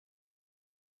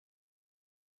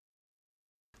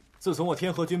自从我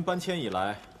天河军搬迁以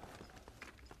来，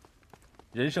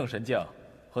仁圣神将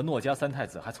和诺家三太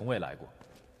子还从未来过。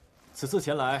此次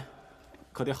前来，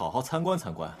可得好好参观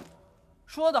参观。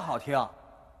说得好听，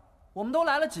我们都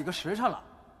来了几个时辰了，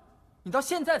你到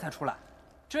现在才出来，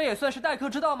这也算是待客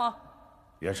之道吗？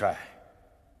元帅，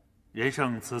仁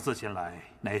圣此次前来，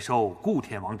乃受顾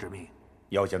天王之命，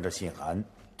要将这信函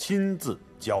亲自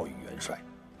交与元帅。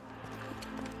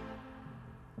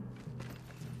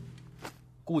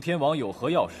顾天王有何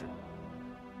要事，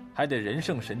还得仁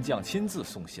圣神将亲自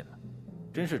送信来，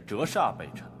真是折煞北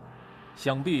辰。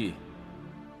想必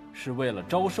是为了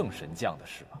招圣神将的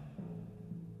事吧？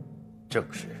正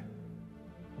是。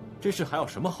这事还有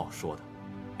什么好说的？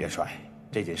元帅，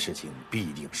这件事情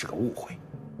必定是个误会。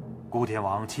顾天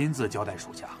王亲自交代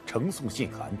属下，呈送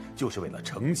信函就是为了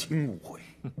澄清误会。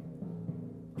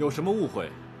有什么误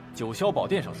会，九霄宝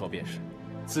殿上说便是。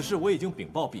此事我已经禀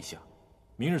报陛下，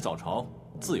明日早朝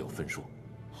自有分说。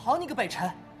好你个北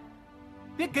辰，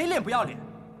别给脸不要脸！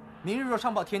明日若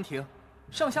上报天庭，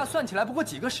上下算起来不过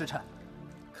几个时辰，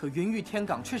可云玉天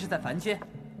港却是在凡间，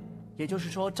也就是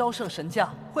说招圣神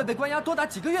将会被关押多达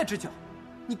几个月之久。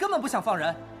你根本不想放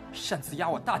人，擅自压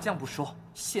我大将不说，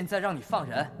现在让你放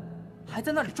人，还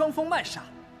在那里装疯卖傻，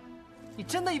你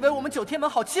真的以为我们九天门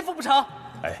好欺负不成？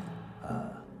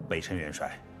北辰元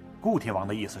帅，顾天王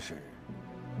的意思是，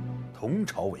同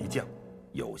朝为将，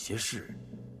有些事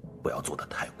不要做得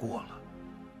太过了。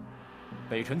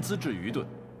北辰资质愚钝，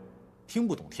听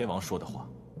不懂天王说的话，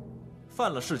犯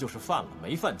了事就是犯了，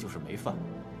没犯就是没犯。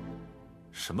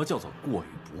什么叫做过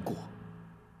与不过？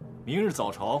明日早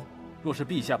朝，若是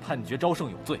陛下判决昭圣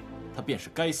有罪，他便是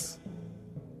该死；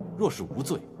若是无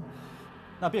罪，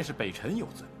那便是北辰有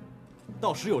罪。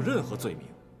到时有任何罪名，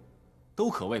都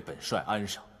可为本帅安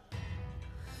上。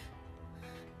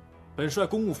本帅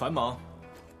公务繁忙，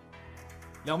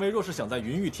两位若是想在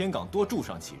云玉天港多住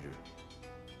上几日，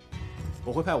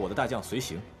我会派我的大将随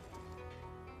行。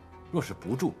若是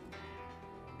不住，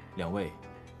两位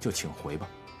就请回吧。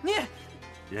你，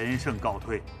仁圣告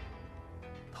退，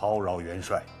叨扰元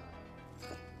帅。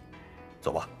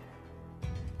走吧。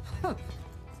哼！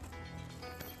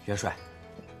元帅，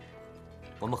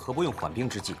我们何不用缓兵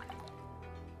之计，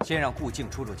先让顾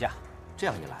靖出驾，这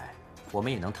样一来，我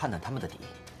们也能探探他们的底。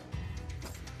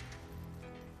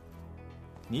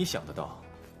你想得到，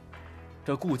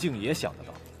这顾靖也想得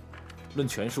到。论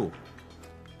权术，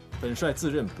本帅自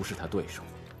认不是他对手。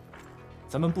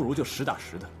咱们不如就实打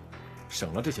实的，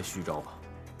省了这些虚招吧。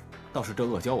倒是这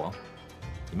阿胶王，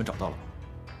你们找到了吗？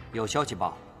有消息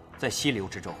报，在溪流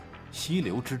之州。溪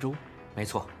流之州？没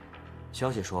错，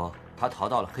消息说他逃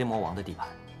到了黑魔王的地盘，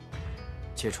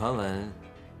且传闻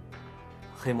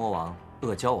黑魔王、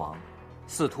阿胶王、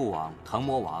四兔王、藤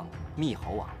魔王、密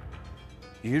猴王、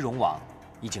鱼龙王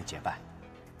已经结拜。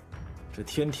这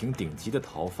天庭顶级的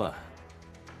逃犯，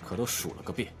可都数了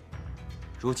个遍。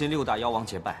如今六大妖王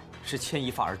结拜，是牵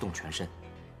一发而动全身。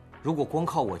如果光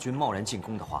靠我军贸然进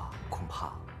攻的话，恐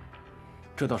怕……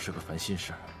这倒是个烦心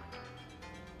事儿。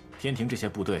天庭这些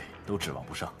部队都指望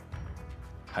不上，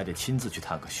还得亲自去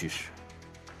探个虚实。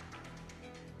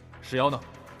石妖呢？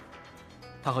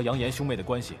他和杨岩兄妹的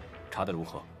关系查得如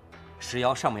何？石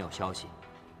妖尚没有消息，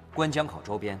关江口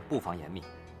周边布防严密，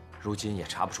如今也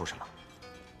查不出什么。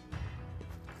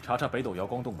查查北斗瑶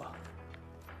光洞吧。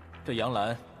这杨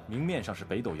澜明面上是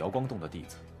北斗瑶光洞的弟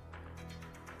子，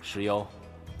石妖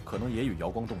可能也与瑶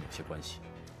光洞有些关系。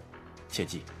切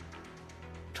记，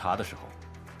查的时候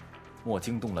莫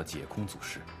惊动了解空祖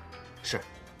师。是，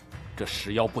这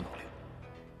石妖不能留，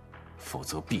否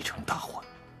则必成大患。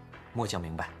末将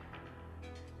明白。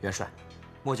元帅，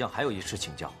末将还有一事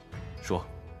请教。说，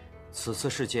此次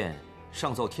事件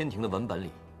上奏天庭的文本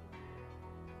里，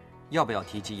要不要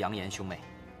提及杨岩兄妹？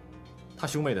他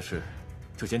兄妹的事，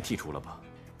就先剔除了吧。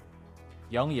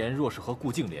杨岩若是和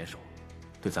顾靖联手，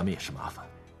对咱们也是麻烦。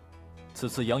此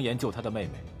次杨岩救他的妹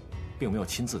妹，并没有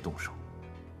亲自动手，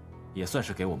也算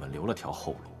是给我们留了条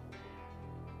后路。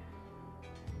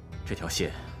这条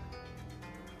线，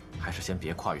还是先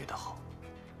别跨越的好。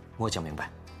末将明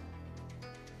白。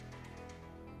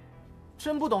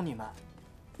真不懂你们，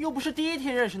又不是第一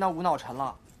天认识那吴脑臣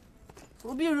了，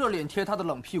何必热脸贴他的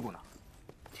冷屁股呢？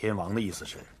天王的意思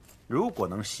是，如果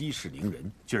能息事宁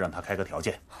人，就让他开个条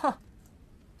件。哼，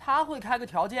他会开个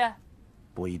条件？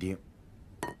不一定。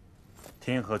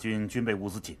天河军军备物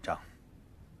资紧张，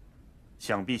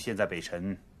想必现在北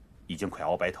辰已经快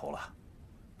熬白头了。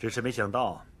只是没想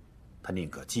到，他宁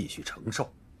可继续承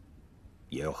受，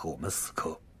也要和我们死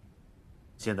磕。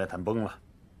现在谈崩了，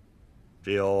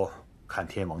只有看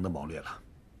天王的谋略了。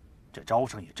这招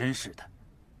生也真是的，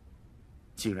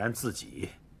竟然自己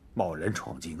贸然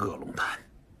闯进恶龙潭。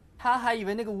他还以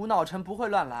为那个无脑臣不会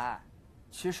乱来，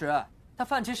其实他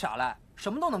犯起傻来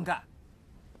什么都能干。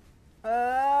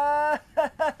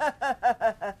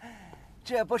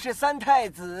这不是三太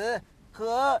子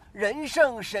和仁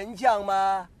圣神将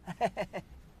吗？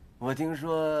我听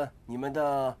说你们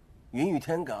到云雨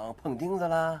天港碰钉子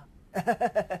啦？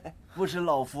不是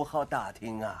老夫好打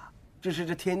听啊，只是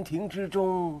这天庭之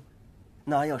中，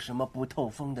哪有什么不透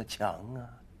风的墙啊？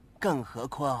更何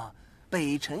况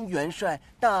北辰元帅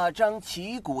大张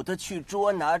旗鼓的去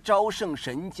捉拿昭圣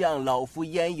神将，老夫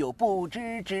焉有不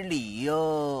知之理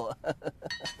哟？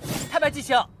太白纪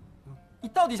行，你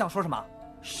到底想说什么？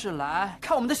是来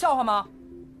看我们的笑话吗？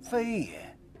非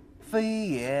也，非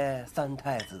也，三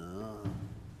太子，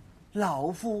老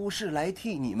夫是来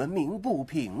替你们鸣不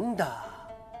平的。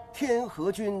天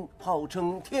河军号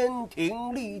称天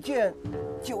庭利剑，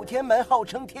九天门号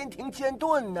称天庭剑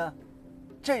盾呢。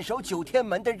镇守九天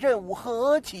门的任务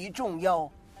何其重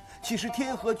要！其实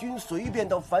天河军随便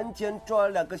到凡间抓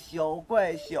2个小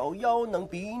怪小妖能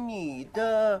比拟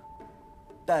的。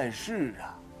但是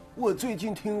啊，我最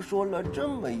近听说了这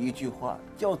么一句话，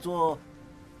叫做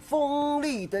“锋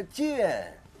利的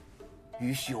剑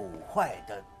与朽坏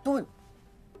的盾”，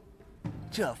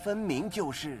这分明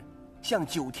就是向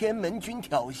九天门军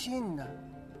挑衅呢。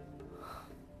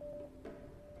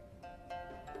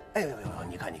哎呦呦呦！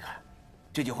你看，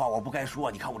这句话我不该说。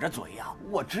你看我这嘴呀，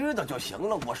我知道就行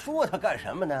了，我说它干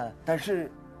什么呢？但是，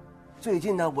最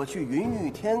近呢，我去云雨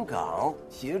天港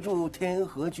协助天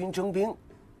河军征兵，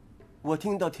我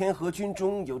听到天河军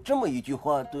中有这么一句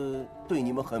话对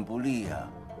你们很不利呀。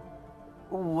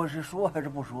我是说还是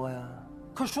不说呀？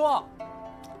快说！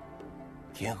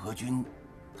天河军，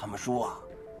他们说啊，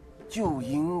就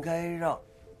应该让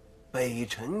北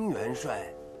辰元帅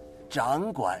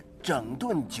掌管整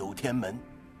顿九天门。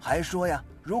还说呀，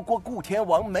如果顾天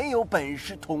王没有本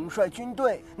事统帅军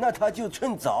队，那他就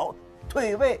趁早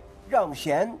退位让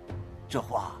贤。这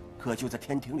话可就在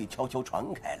天庭里悄悄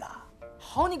传开了。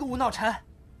好你个无脑臣，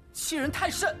欺人太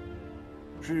甚！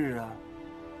是啊，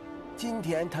今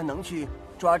天他能去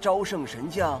抓昭圣神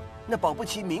将，那保不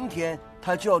齐明天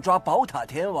他就要抓宝塔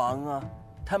天王啊。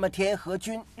他们天河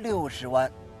军60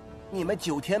万，你们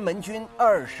九天门军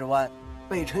20万，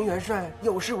北辰元帅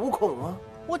有恃无恐啊。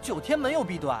我九天门有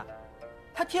弊端，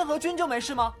他天河军就没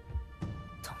事吗？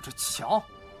等着瞧！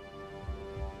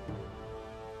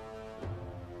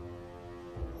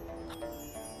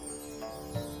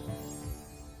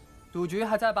赌局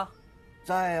还在吧？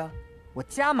在呀。我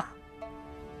加码，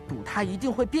赌他一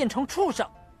定会变成畜生。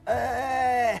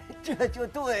哎，这就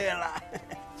对了。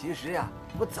其实呀，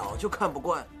我早就看不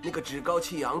惯那个趾高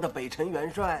气扬的北辰元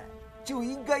帅，就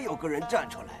应该有个人站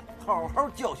出来，好好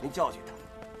教训教训他。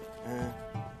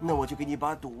那我就给你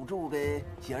把赌注给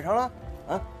写上了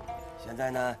啊！现在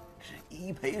呢是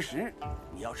1赔10，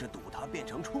你要是赌他变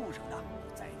成畜生的，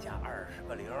再加20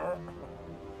个0。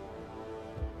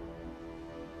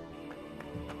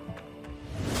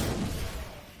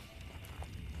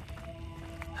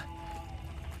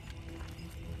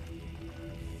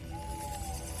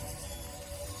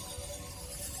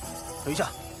等一下，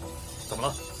怎么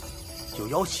了？有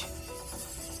妖气？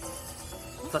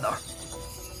在哪儿？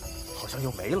好像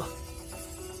又没了。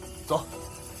走。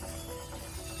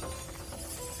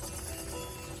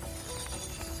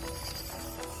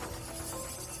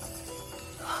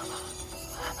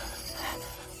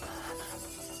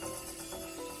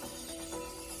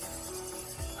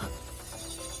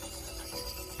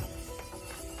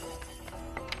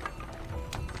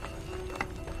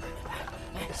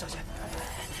小心！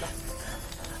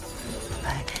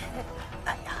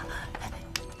哎呀！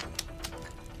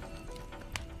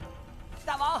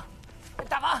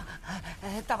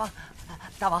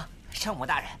大王，圣母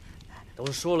大人，都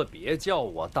说了别叫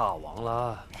我大王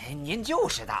了。您就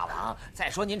是大王。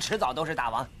再说您迟早都是大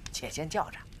王，且先叫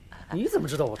着。你怎么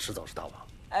知道我迟早是大王？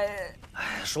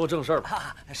说正事儿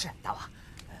吧。是大王，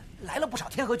来了不少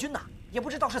天河军呐，也不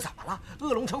知道是怎么了。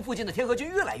恶龙城附近的天河军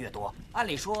越来越多，按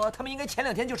理说他们应该前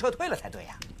2天就撤退了才对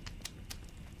呀。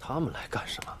他们来干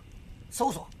什么？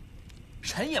搜索。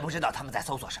臣也不知道他们在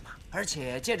搜索什么，而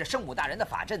且借着圣母大人的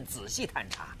法阵仔细探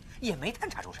查，也没探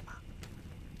查出什么。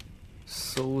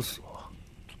搜索，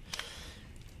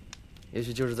也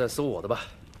许就是在搜我的吧。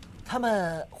他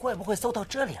们会不会搜到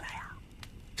这里来呀？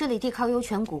这里地靠幽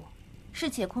泉谷，是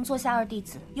解空座下2弟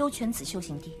子幽泉子修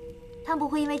行地，他们不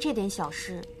会因为这点小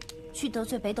事去得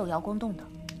罪北斗瑶光洞的。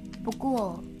不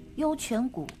过幽泉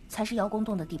谷才是瑶光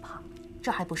洞的地盘，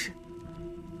这还不是。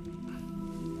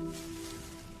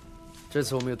这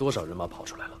次我们有多少人马跑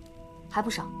出来了？还不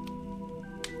少。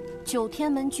9天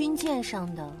门军舰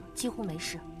上的几乎没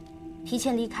事，提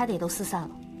前离开的也都四散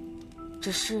了，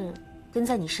只是跟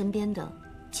在你身边的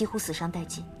几乎死伤殆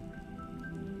尽。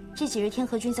这几日天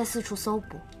河军在四处搜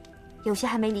捕，有些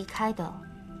还没离开的，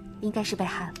应该是被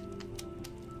害了。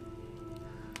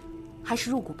还是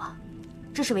入谷吧，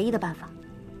这是唯一的办法。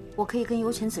我可以跟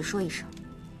幽泉子说一声，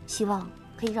希望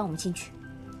可以让我们进去。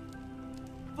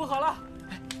不好了，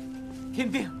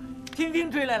天兵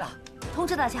追来了！通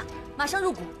知大家，马上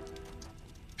入谷。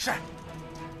是。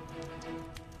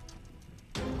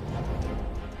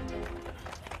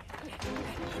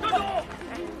站住！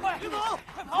快，别走！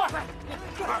快跑！快，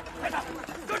快上！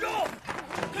站住！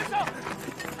跟上！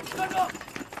站住！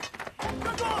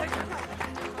站住！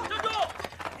站住！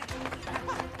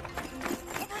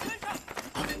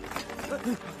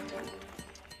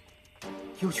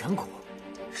幽泉谷，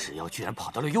石妖居然跑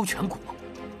到了幽泉谷。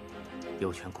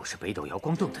幽泉谷是北斗瑶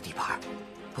光洞的地盘，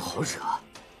不好惹。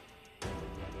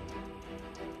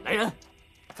来人，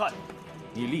在。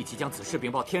你立即将此事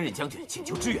禀报天任将军，请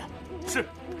求支援。是。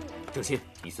郑信，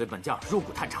你随本将入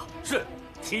谷探查。是。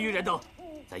其余人等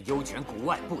在幽泉谷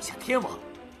外布下天网，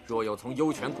若有从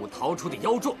幽泉谷逃出的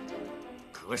妖众，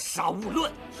格杀勿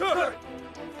论。是。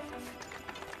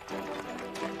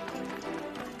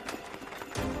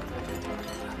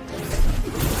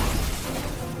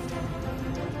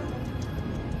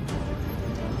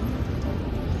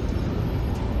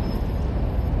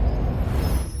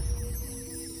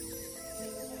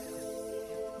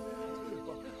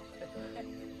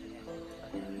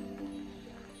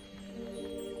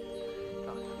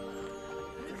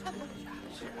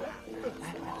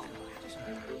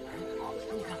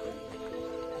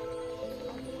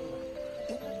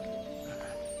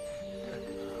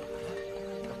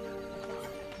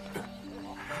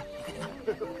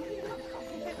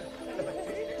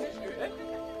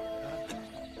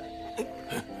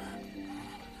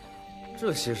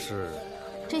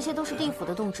这些都是地府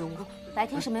的动植物，白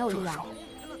天是没有力量的。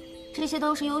这些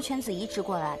都是幽泉子移植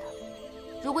过来的。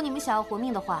如果你们想要活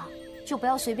命的话，就不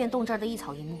要随便动这儿的一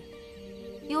草一木。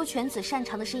幽泉子擅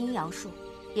长的是阴阳术，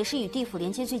也是与地府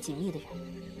连接最紧密的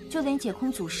人。就连解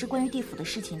空祖师关于地府的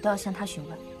事情都要向他询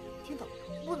问。听到，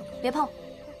不能别碰，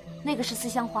那个是思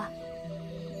乡花，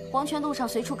黄泉路上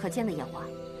随处可见的野花，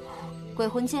鬼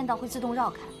魂见到会自动绕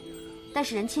开，但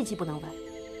是人切记不能闻。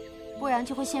不然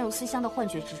就会陷入思乡的幻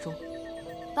觉之中，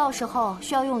到时候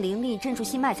需要用灵力镇住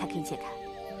心脉才可以解开。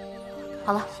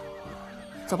好了，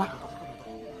走吧。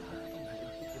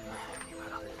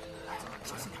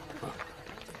小心点。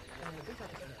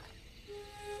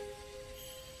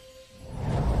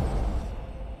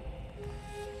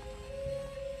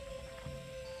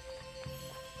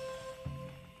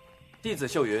弟子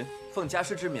秀云奉家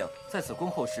师之命，在此恭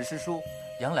候石师叔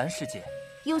杨澜师姐。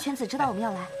幽泉子知道我们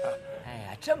要来。哎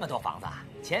呀，这么多房子啊！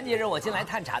前几日我进来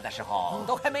探查的时候，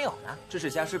都还没有呢。这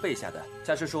是家师备下的。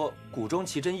家师说，谷中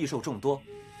奇珍异兽众多，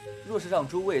若是让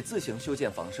诸位自行修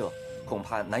建房舍，恐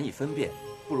怕难以分辨，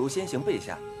不如先行备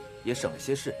下，也省了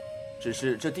些事。只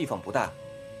是这地方不大，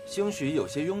兴许有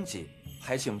些拥挤，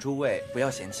还请诸位不要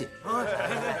嫌弃。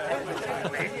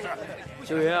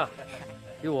秀云啊，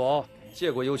与我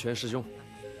借过幽泉师兄。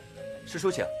师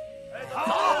叔请。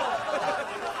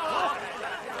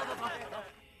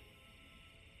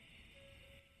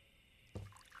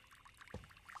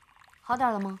好点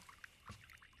了吗？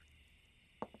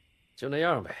就那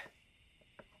样呗。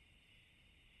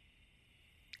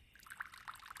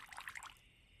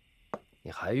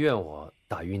你还怨我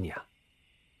打晕你啊？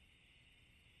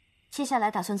接下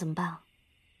来打算怎么办啊？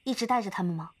一直带着他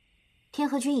们吗？天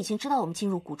河军已经知道我们进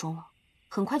入谷中了，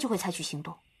很快就会采取行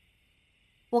动。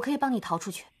我可以帮你逃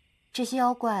出去，这些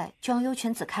妖怪就让幽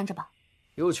泉子看着吧。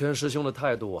幽泉师兄的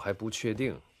态度我还不确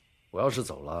定，我要是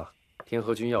走了，天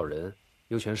河军要人。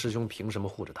幽泉师兄凭什么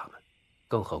护着他们？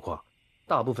更何况，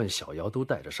大部分小妖都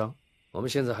带着伤。我们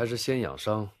现在还是先养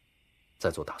伤，再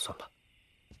做打算吧。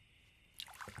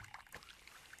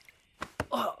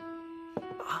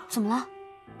怎么了？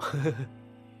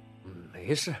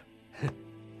没事，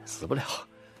死不了。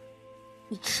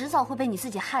你迟早会被你自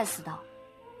己害死的，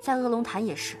在恶龙潭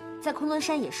也是，在昆仑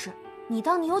山也是。你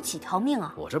当你有几条命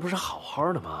啊？我这不是好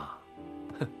好的吗？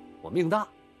哼，我命大。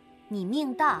你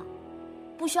命大。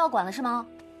不需要管了是吗？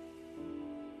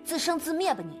自生自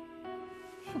灭吧你！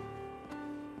哼！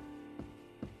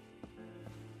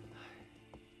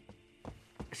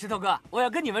石头哥，我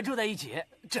要跟你们住在一起。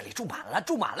这里住满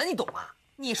了，你懂吗？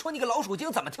你说你个老鼠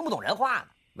精怎么听不懂人话呢？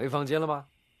没房间了吗？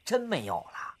真没有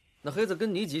了。那黑子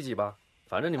跟你挤挤吧，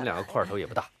反正你们两个块头也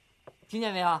不大。听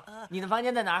见没有？你的房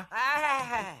间在哪儿？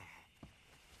哎，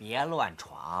别乱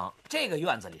闯！这个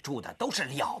院子里住的都是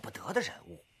了不得的人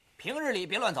物，平日里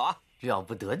别乱走啊。了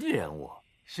不得的人物，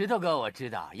石头哥我知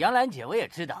道，杨兰姐我也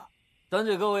知道，端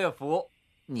嘴哥我也服。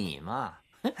你嘛，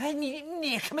哎，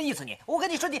你什么意思你？我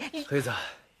跟你说你黑子，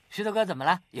石头哥怎么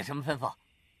了？有什么吩咐？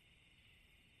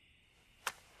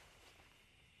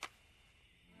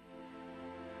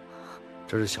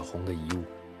这是小红的遗物，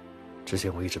之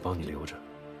前我一直帮你留着，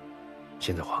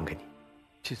现在还给你。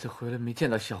这次回来没见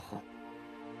到小红，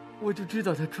我就知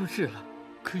道她出事了，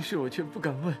可是我却不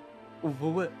敢问。我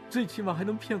问，最起码还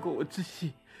能骗过我自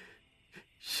己。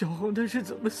小红她是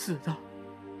怎么死的？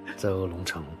在恶龙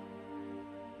城，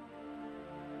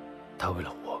她为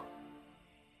了我，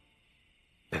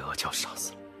被恶蛟杀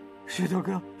死了。石头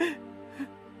哥，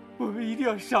我们一定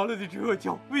要杀了那只恶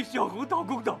蛟，为小红讨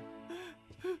公道。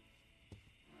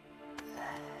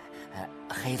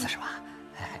黑子是吧？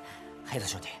黑子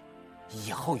兄弟，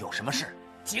以后有什么事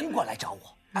尽管来找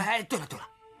我。哎，对了，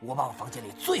我把我房间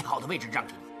里最好的位置让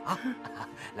给你啊！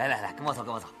来，跟我走。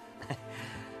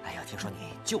哎呀，听说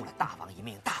你救了大王一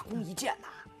命，大功一件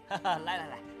呐！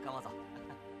来，跟我走。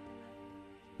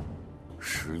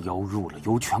石妖入了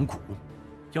幽泉谷，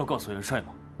要告诉元帅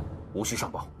吗？无需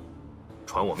上报，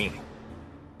传我命令，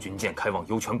军舰开往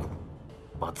幽泉谷，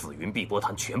把紫云碧波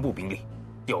潭全部兵力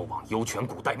调往幽泉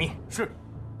谷待命。是。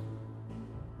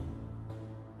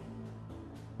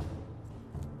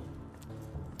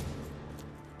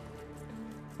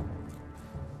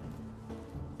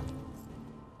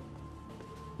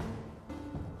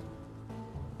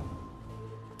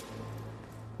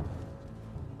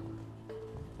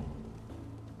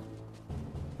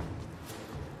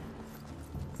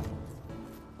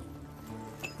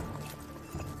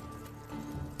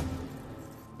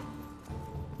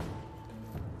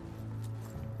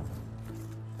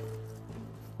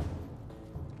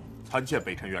参见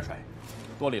北辰元帅。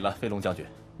多礼了，飞龙将军。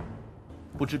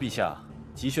不知陛下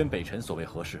急宣北辰所为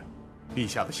何事？陛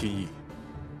下的心意，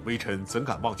微臣怎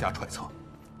敢妄加揣测？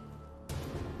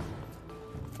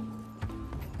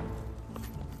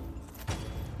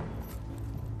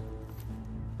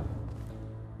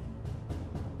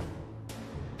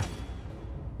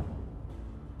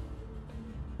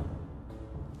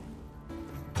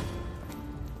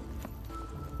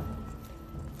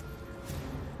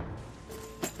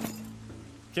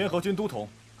天河军都统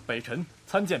北辰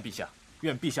参见陛下，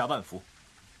愿陛下万福。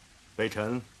北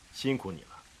辰辛苦你了，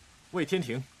为天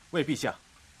庭，为陛下，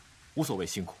无所谓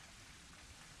辛苦。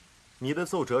你的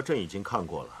奏折朕已经看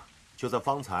过了，就在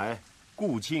方才，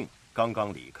顾靖刚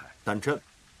刚离开，但朕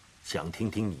想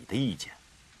听听你的意见。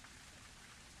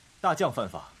大将犯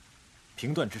法，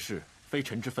评断之事非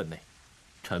臣之分内，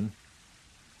臣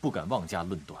不敢妄加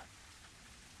论断。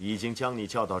已经将你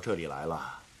叫到这里来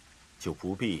了，就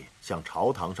不必像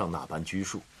朝堂上那般拘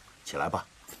束。起来吧，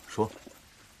说。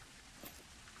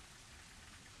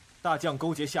大将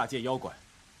勾结下界妖怪，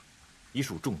已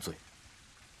属重罪。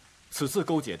此次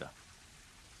勾结的，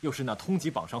又是那通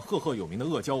缉榜上赫赫有名的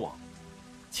恶蛟王，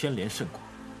牵连甚广。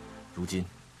如今，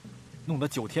弄得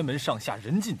九天门上下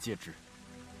人尽皆知，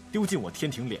丢尽我天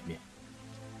庭脸面。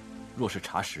若是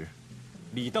查实，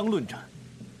理当论斩，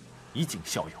以儆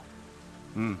效尤。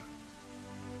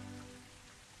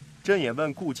朕也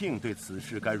问顾靖对此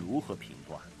事该如何评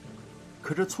断，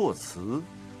可这措辞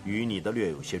与你的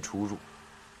略有些出入，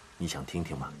你想听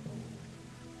听吗？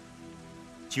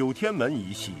九天门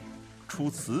一系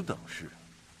出此等事，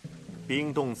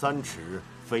冰冻3尺，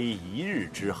非一日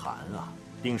之寒啊，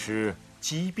定是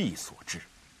积弊所致，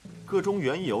个中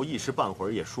缘由一时半会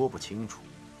儿也说不清楚，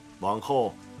往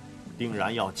后定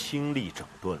然要倾力整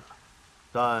顿了。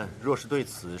但若是对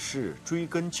此事追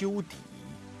根究底，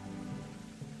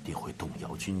定会动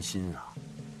摇军心啊！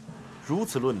如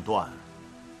此论断，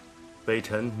北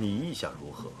辰你意下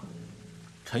如何？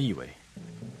臣以为，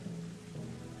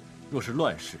若是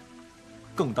乱世，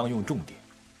更当用重典。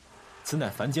此乃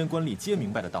凡间官吏皆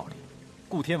明白的道理。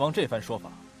顾天王这番说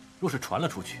法，若是传了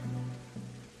出去，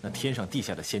那天上地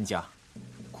下的仙家，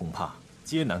恐怕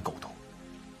皆难苟同。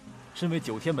身为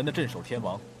九天门的镇守天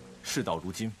王，事到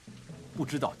如今，不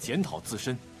知道检讨自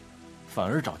身，反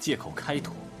而找借口开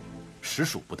脱，实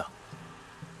属不当。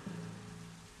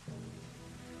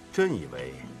朕以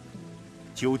为，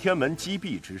九天门击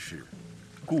毙之事，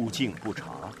顾靖不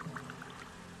查，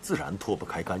自然脱不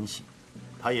开干系。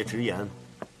他也直言，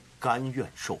甘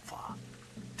愿受罚。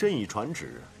朕已传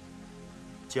旨，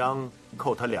将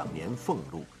扣他2年俸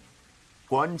禄，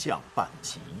官降半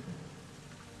级。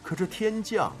可这天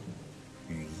降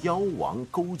与妖王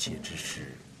勾结之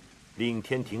事，令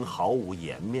天庭毫无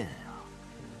颜面啊。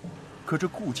可这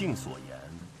顾靖所言，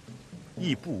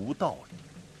亦不无道理。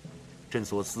朕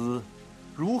所思，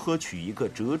如何取一个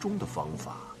折中的方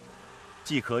法，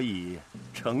既可以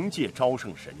惩戒招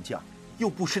圣神将，又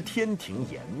不失天庭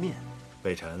颜面，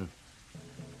北辰，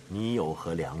你有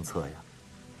何良策呀？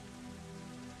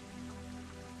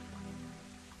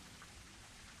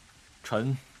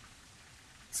臣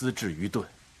资质愚钝，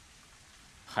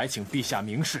还请陛下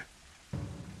明示。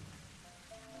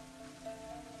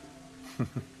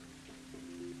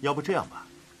要不这样吧，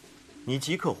你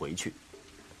即刻回去，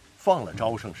放了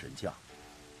昭圣神将。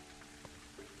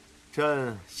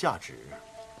朕下旨，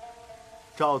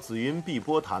赵子云碧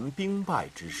波潭兵败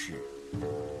之事，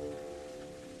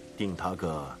定他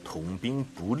个统兵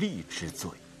不力之罪，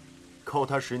扣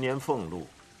他10年俸禄，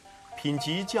品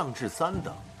级降至3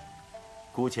等，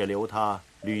姑且留他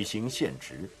履行宪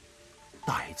职，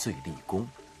戴罪立功，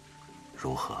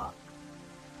如何？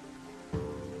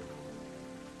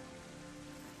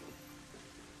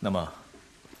那么，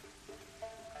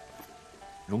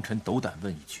容臣斗胆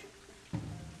问一句：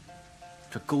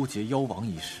这勾结妖王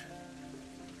一事，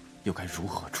又该如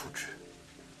何处置？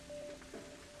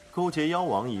勾结妖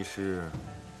王一事，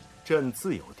朕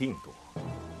自有定夺。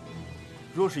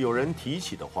若是有人提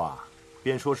起的话，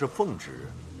便说是奉旨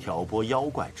挑拨妖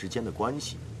怪之间的关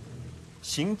系，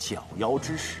行搅妖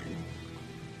之实。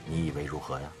你以为如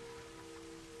何呀？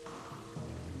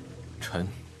臣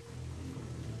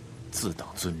自当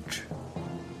遵旨。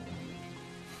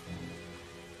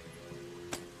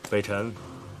北辰，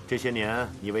这些年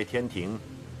你为天庭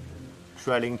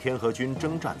率领天河军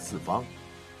征战四方，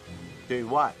对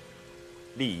外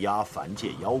力压凡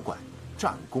界妖怪，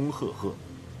战功赫赫；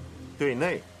对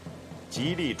内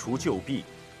极力除旧弊，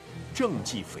政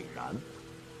绩斐然。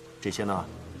这些呢，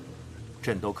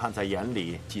朕都看在眼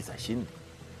里，记在心里。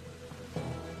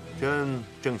朕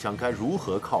正想该如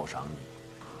何犒赏你，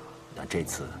但这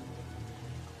次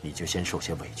你就先受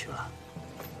些委屈了。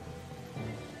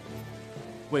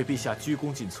为陛下鞠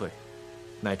躬尽瘁，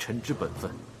乃臣之本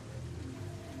分。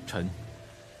臣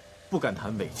不敢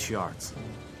谈委屈2字。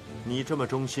你这么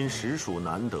忠心，实属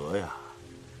难得呀。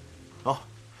哦，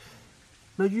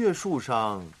那月树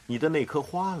上你的那颗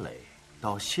花蕾，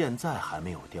到现在还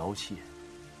没有凋谢。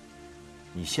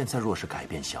你现在若是改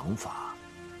变想法，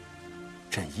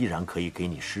朕依然可以给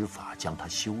你施法将它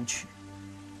修去。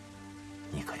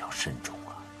你可要慎重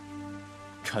啊。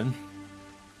臣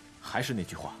还是那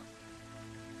句话，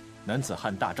男子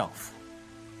汉大丈夫，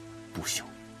不休。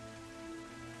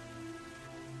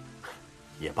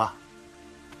也罢，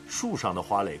树上的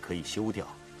花蕾可以修掉，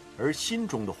而心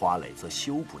中的花蕾则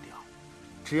修不掉。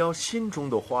只要心中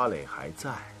的花蕾还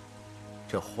在，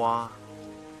这花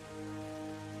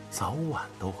早晚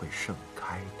都会盛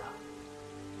开的。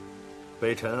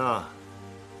北辰啊，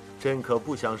朕可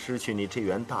不想失去你这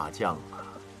员大将啊。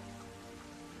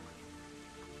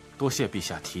多谢陛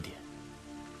下提点，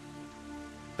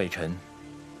北辰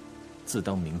自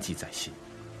当铭记在心。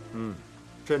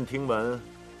朕听闻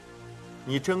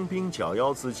你征兵剿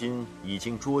妖资金已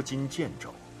经捉襟见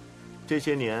肘，这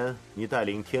些年你带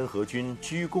领天河军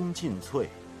鞠躬尽瘁，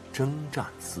征战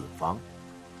四方，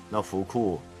那府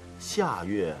库下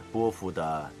月拨付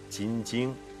的金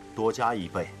经多加1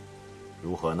倍，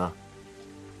如何呢？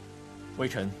微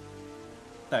臣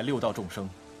代6道众生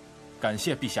感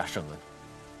谢陛下圣恩。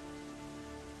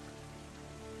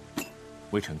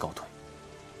微臣告退。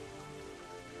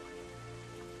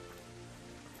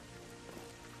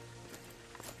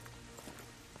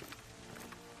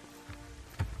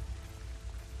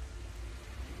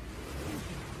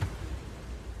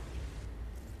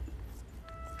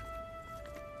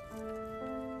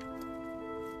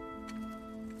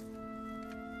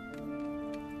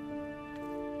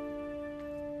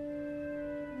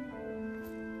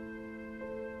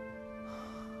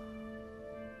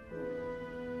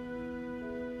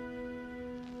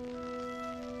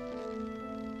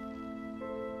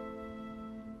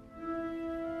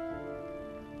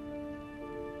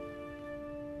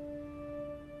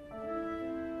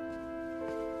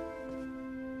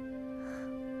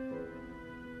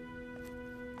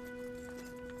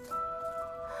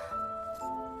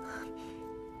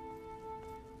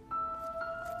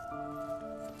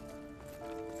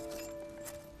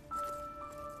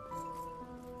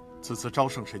此次招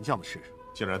圣神将的事，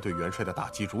竟然对元帅的打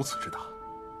击如此之大，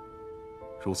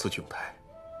如此窘态，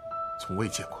从未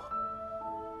见过，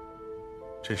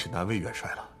真是难为元帅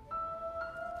了。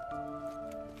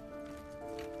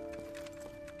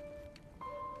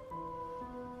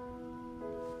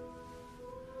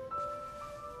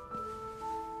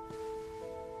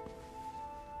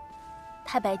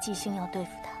太白纪星要对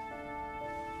付他，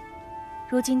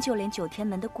如今就连9天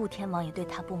门的顾天王也对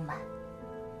他不满。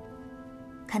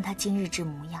看他今日之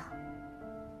模样，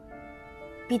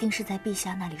必定是在陛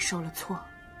下那里受了挫。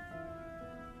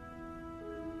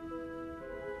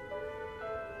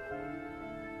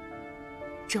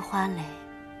这花蕾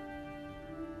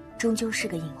终究是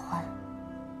个隐患，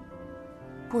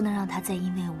不能让它再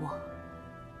因为我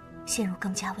陷入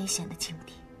更加危险的境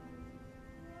地。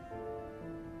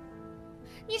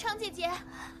霓裳姐姐，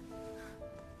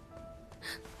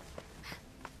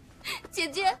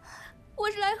姐姐，我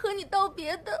是来和你道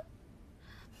别的。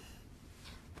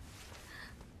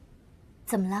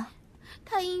怎么了？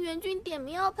太阴元君点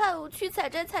名要派我去采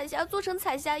摘彩霞做成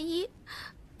彩霞衣，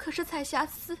可是彩霞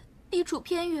寺地处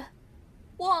偏远，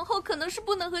我往后可能是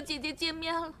不能和姐姐见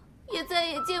面了，也再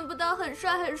也见不到很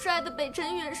帅很帅的北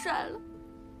辰元帅了。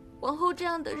往后这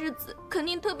样的日子肯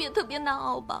定特别难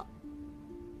熬吧。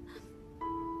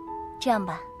这样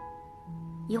吧，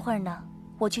一会儿呢，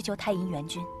我去救太阴元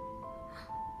君，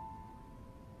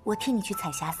我替你去彩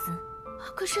霞寺。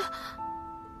可是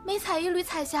每采一缕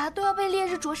彩霞都要被烈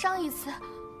日灼伤一次，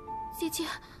姐姐，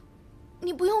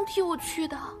你不用替我去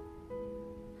的。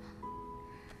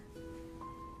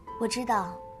我知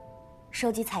道，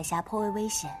收集彩霞颇为危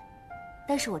险，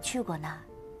但是我去过那儿，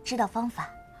知道方法。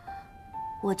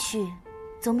我去，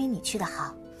总比你去的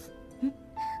好。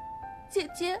姐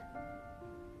姐，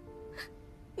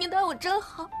你待我真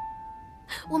好。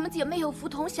我们姐妹有福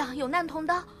同享，有难同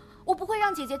当，我不会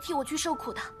让姐姐替我去受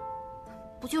苦的。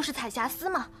不就是彩霞寺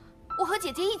吗？我和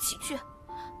姐姐一起去，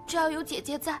只要有姐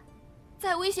姐在，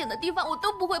再危险的地方我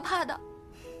都不会怕的。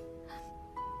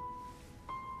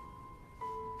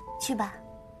去吧。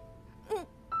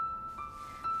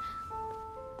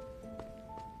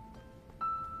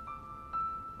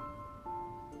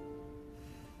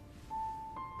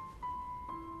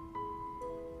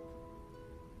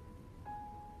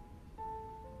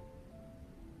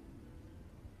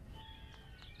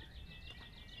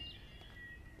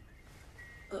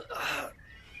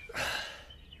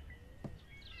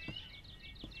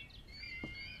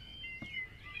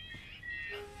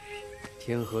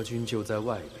天河君就在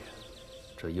外边，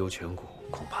这幽泉谷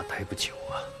恐怕待不久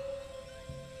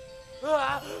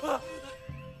啊！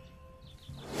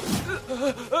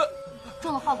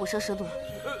中了化骨蛇蛇毒，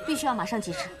必须要马上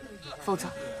疾驰，否则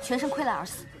全身溃烂而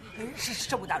死。是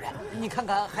圣母大人，你看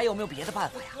看还有没有别的办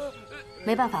法呀？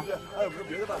没办法了。还有没有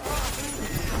别的办法？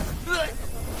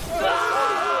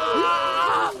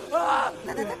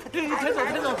抬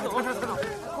走，往上抬走，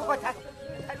快抬！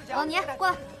老倪，过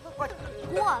来，过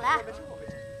来。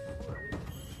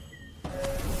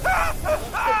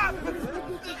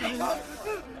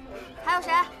还有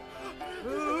谁？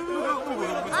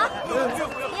啊，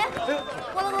你，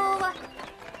过来，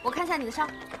我看一下你的伤。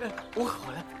我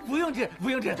好了，不用治。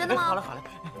真的吗？好了。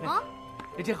啊，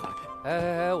真好了。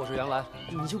哎，我说杨澜，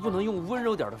你就不能用温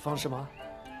柔点的方式吗？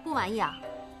不满意啊？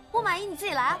不满意你自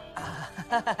己来啊！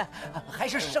还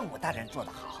是圣母大人做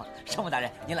得好。圣母大人，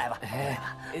您来吧。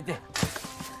对。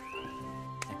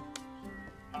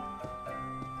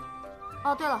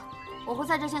哦，对了，我会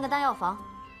在这建个丹药房，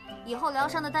以后疗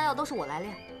伤的丹药都是我来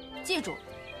炼。记住，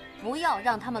不要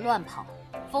让他们乱跑，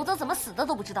否则怎么死的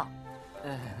都不知道。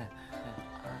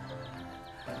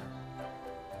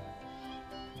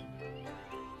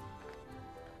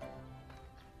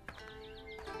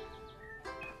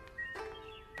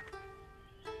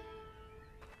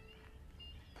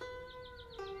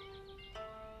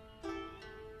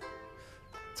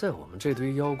在我们这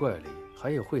堆妖怪里，还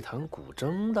有会弹古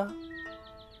筝的。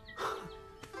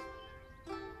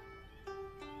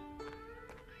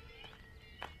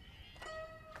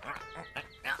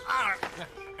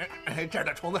这儿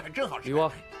的虫子还真好吃。李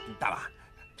王，大王，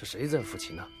这谁在抚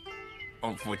琴呢？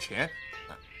抚琴，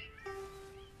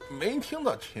没听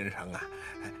到琴声啊。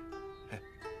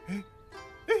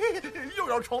又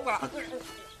有虫子了。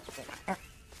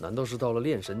难道是到了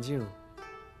炼神境，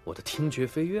我的听觉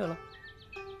飞跃了？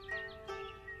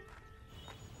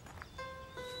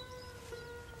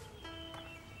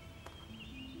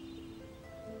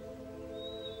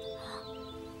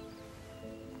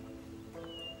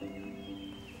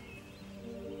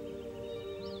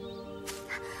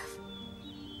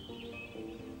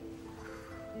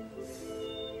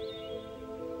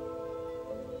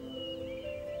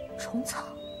虫草。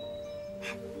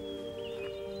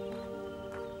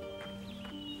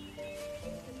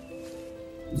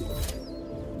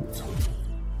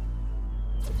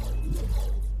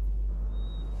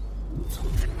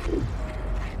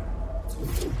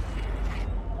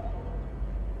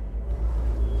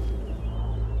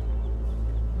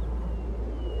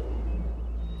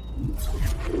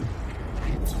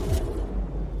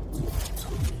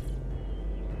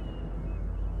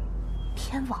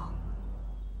天网。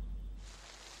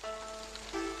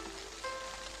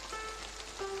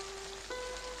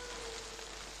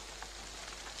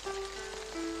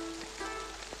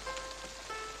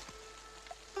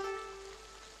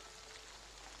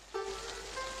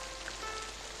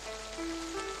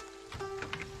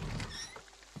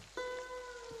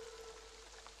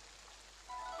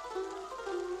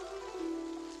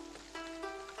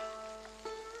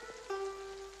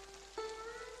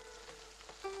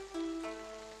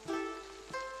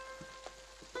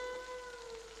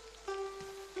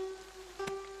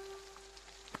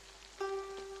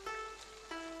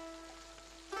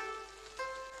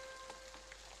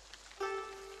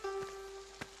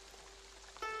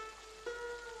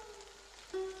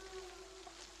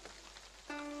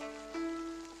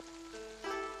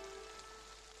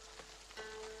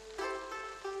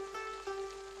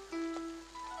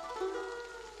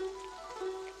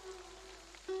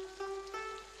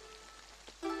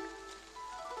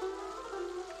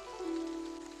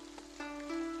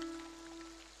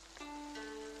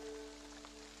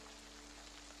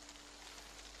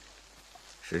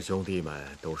师兄弟们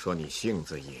都说你性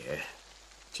子野，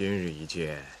今日一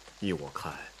见，依我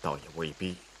看，倒也未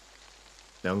必。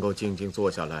能够静静坐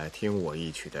下来听我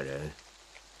一曲的人，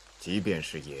即便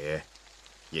是野，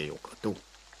也有个度。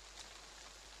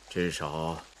至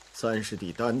少三师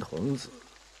弟丹童子，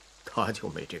他就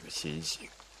没这个心性。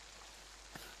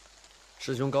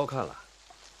师兄高看了。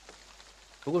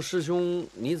不过师兄，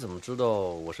你怎么知道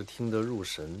我是听得入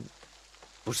神，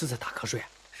不是在打瞌睡啊？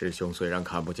师兄虽然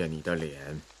看不见你的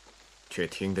脸，却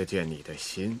听得见你的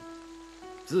心，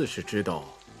自是知道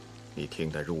你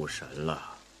听得入神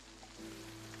了。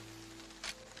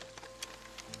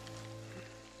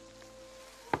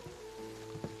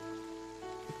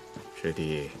师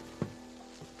弟，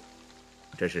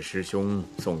这是师兄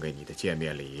送给你的见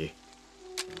面礼。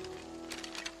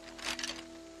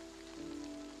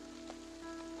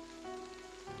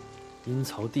阴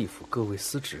曹地府各位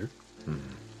司职。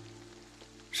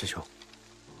师兄，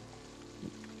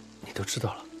你都知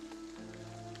道了。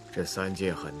这三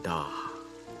界很大，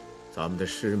咱们的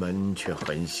师门却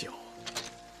很小。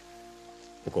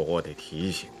不过我得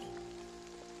提醒你，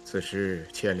此事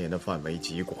牵连的范围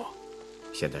极广。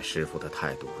现在师父的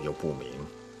态度又不明，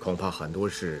恐怕很多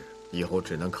事以后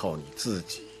只能靠你自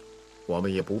己，我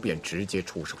们也不便直接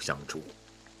出手相助。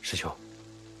师兄，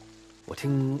我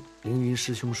听凌云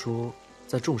师兄说，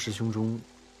在众师兄中，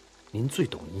您最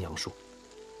懂阴阳术。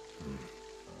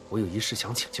我有一事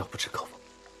想请教，不知可否？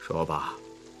说吧，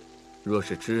若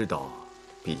是知道，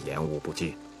必言无不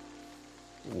尽。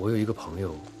我有一个朋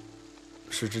友，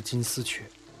是只金丝雀，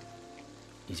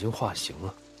已经化形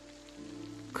了。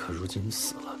可如今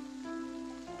死了，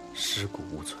尸骨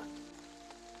无存。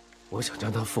我想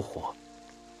将他复活，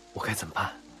我该怎么办？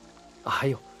啊，还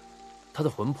有，他的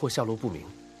魂魄下落不明，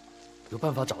有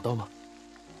办法找到吗？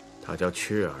他叫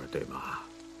雀儿，对吗？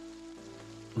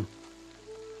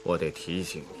我得提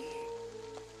醒你，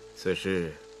此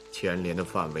事牵连的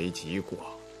范围极广，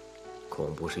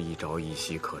恐不是一朝一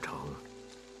夕可成。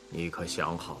你可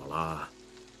想好了？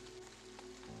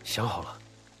想好了。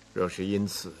若是因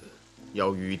此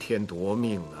要与天夺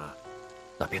命呢？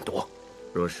那便夺。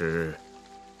若是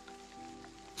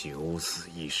九死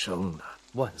一生呢？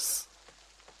万死，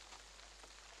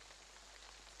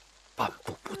半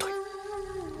步不退。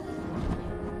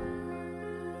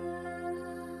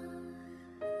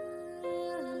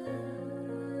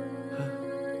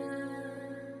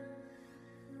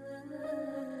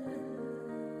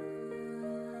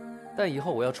但以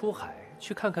后我要出海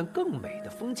去看看更美的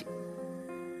风景。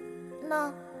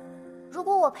那，如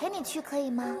果我陪你去，可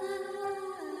以吗？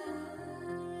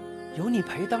有你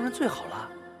陪当然最好了。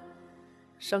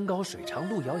山高水长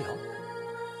路遥遥，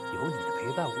有你的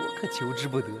陪伴，我可求之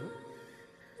不得。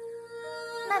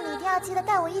那你一定要记得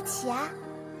带我一起啊！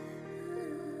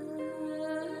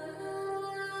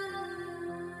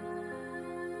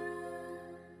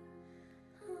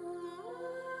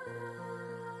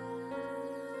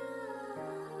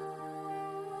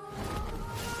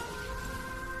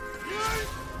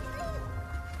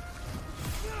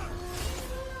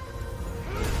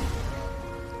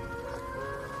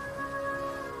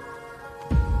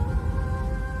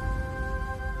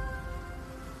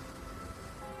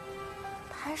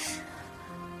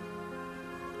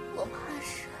我怕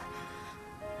是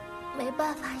没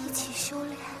办法一起修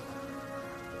炼。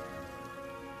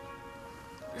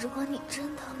如果你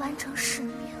真的完成使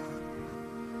命，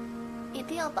一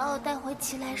定要把我带回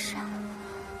祁来山。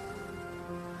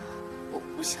我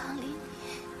不想离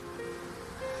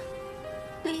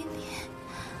你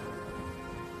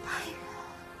太远。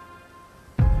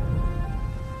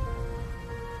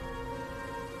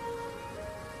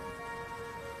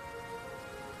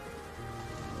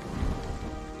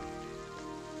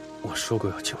我说过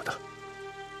要救他，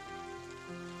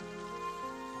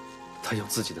他用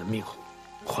自己的命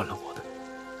换了我的。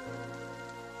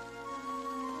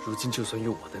如今就算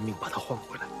用我的命把他换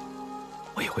回来，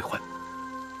我也会换。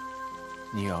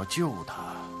你要救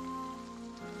他，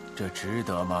这值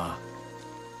得吗？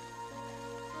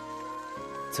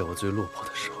在我最落魄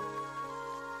的时候，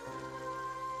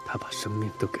他把生命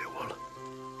都给我了。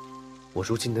我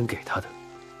如今能给他的，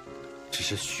只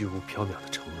是虚无缥缈的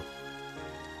承诺。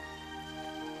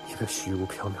一个虚无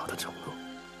缥缈的承诺，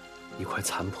一块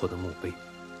残破的墓碑。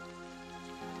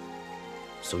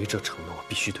所以这承诺我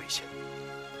必须兑现，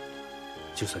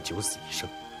就算九死一生，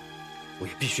我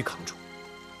也必须扛住。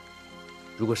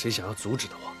如果谁想要阻止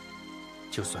的话，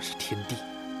就算是天地，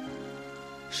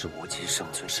是无尽生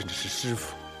存，甚至是师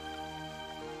父，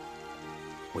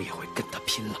我也会跟他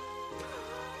拼了。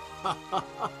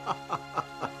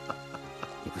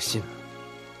你不信？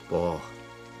不，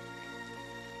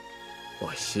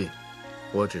我信。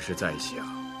我只是在想，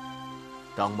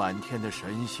当满天的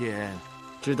神仙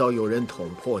知道有人捅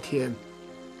破天，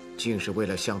竟是为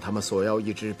了向他们索要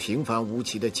一只平凡无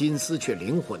奇的金丝雀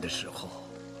灵魂的时候，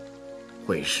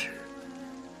会是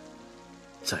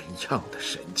怎样的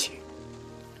神情？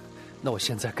那我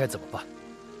现在该怎么办？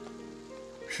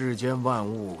世间万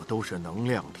物都是能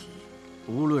量体，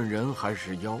无论人还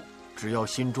是妖，只要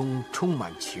心中充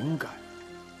满情感，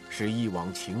是一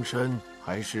往情深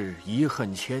还是遗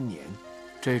恨千年，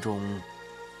这种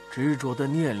执着的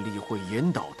念力会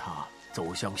引导他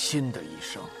走向新的一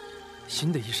生。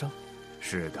新的一生？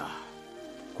是的，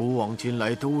古往今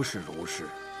来都是如是。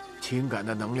情感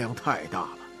的能量太大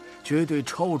了，绝对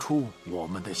超出我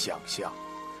们的想象。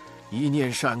一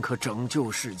念善可拯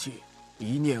救世界，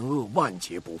一念恶万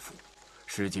劫不复。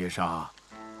世界上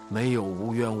没有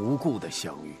无缘无故的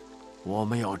相遇，我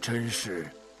们要珍视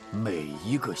每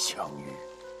一个相遇，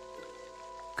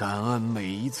感恩每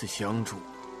一次相助。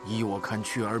依我看，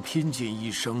雀儿拼尽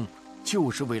一生，就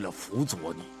是为了辅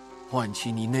佐你，唤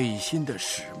起你内心的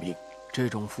使命。这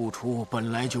种付出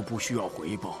本来就不需要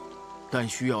回报，但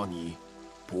需要你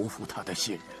不负他的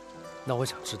信任。那我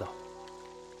想知道，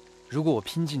如果我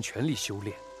拼尽全力修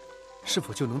炼，是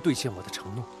否就能兑现我的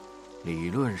承诺？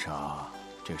理论上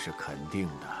这是肯定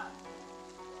的。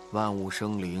万物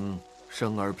生灵，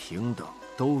生而平等，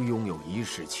都拥有一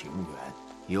世情缘。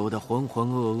有的浑浑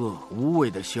噩噩，无谓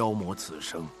的消磨此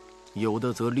生；有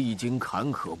的则历经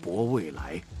坎坷，博未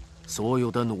来。所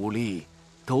有的努力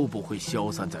都不会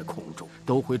消散在空中，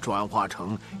都会转化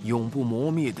成永不磨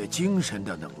灭的精神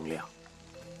的能量。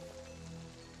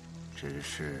只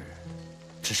是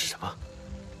什么？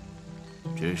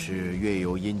只是月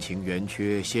有阴晴圆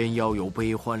缺，仙妖有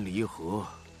悲欢离合，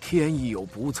天亦有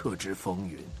不测之风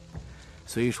云。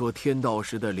虽说天道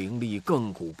时的灵力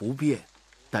亘古不变，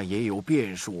但也有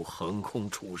变数横空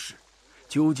出世。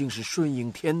究竟是顺应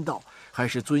天道，还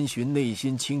是遵循内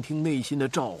心，倾听内心的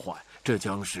召唤？这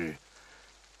将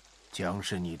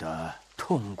是你的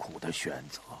痛苦的选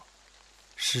择。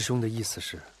师兄的意思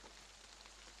是，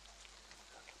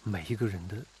每一个人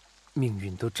的命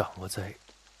运都掌握在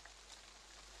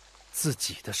自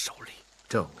己的手里。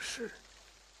正是。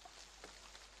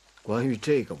关于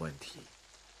这个问题，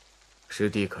师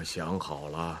弟可想好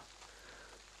了？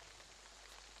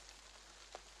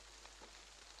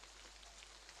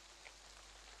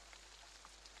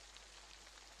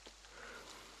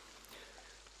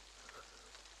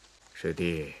师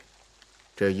弟，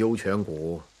这幽泉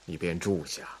谷你便住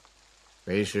下，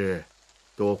没事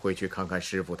多回去看看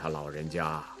师父他老人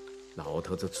家。老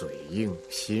头子嘴硬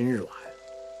心软，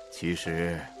其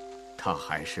实他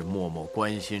还是默默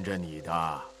关心着你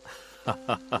的。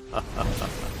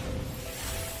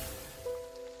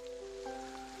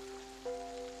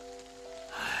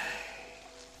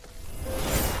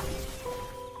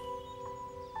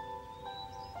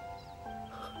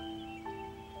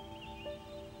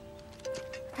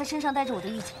他身上带着我的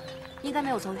玉简，应该没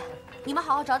有走远。你们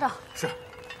好好找找。是。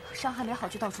伤还没好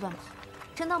就到处乱跑，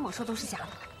真当猛兽都是假的。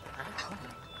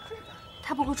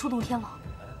他不会触动天王，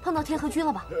碰到天河君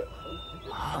了吧？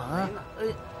啊！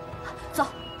走。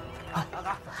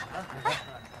哎，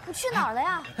你去哪儿了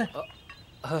呀？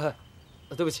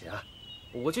对不起啊，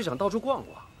我就想到处逛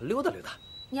逛，溜达溜达。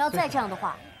你要再这样的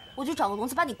话，我就找个笼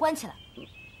子把你关起来。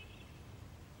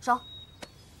走。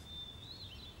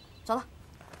走了。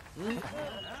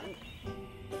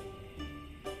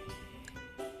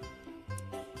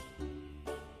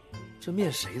这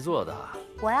面谁做的？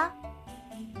我呀。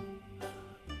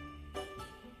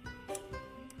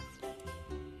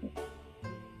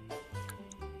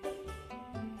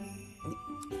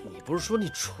你不是说你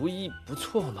厨艺不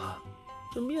错吗？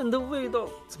这面的味道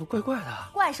怎么怪怪的？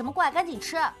怪什么怪？赶紧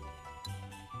吃！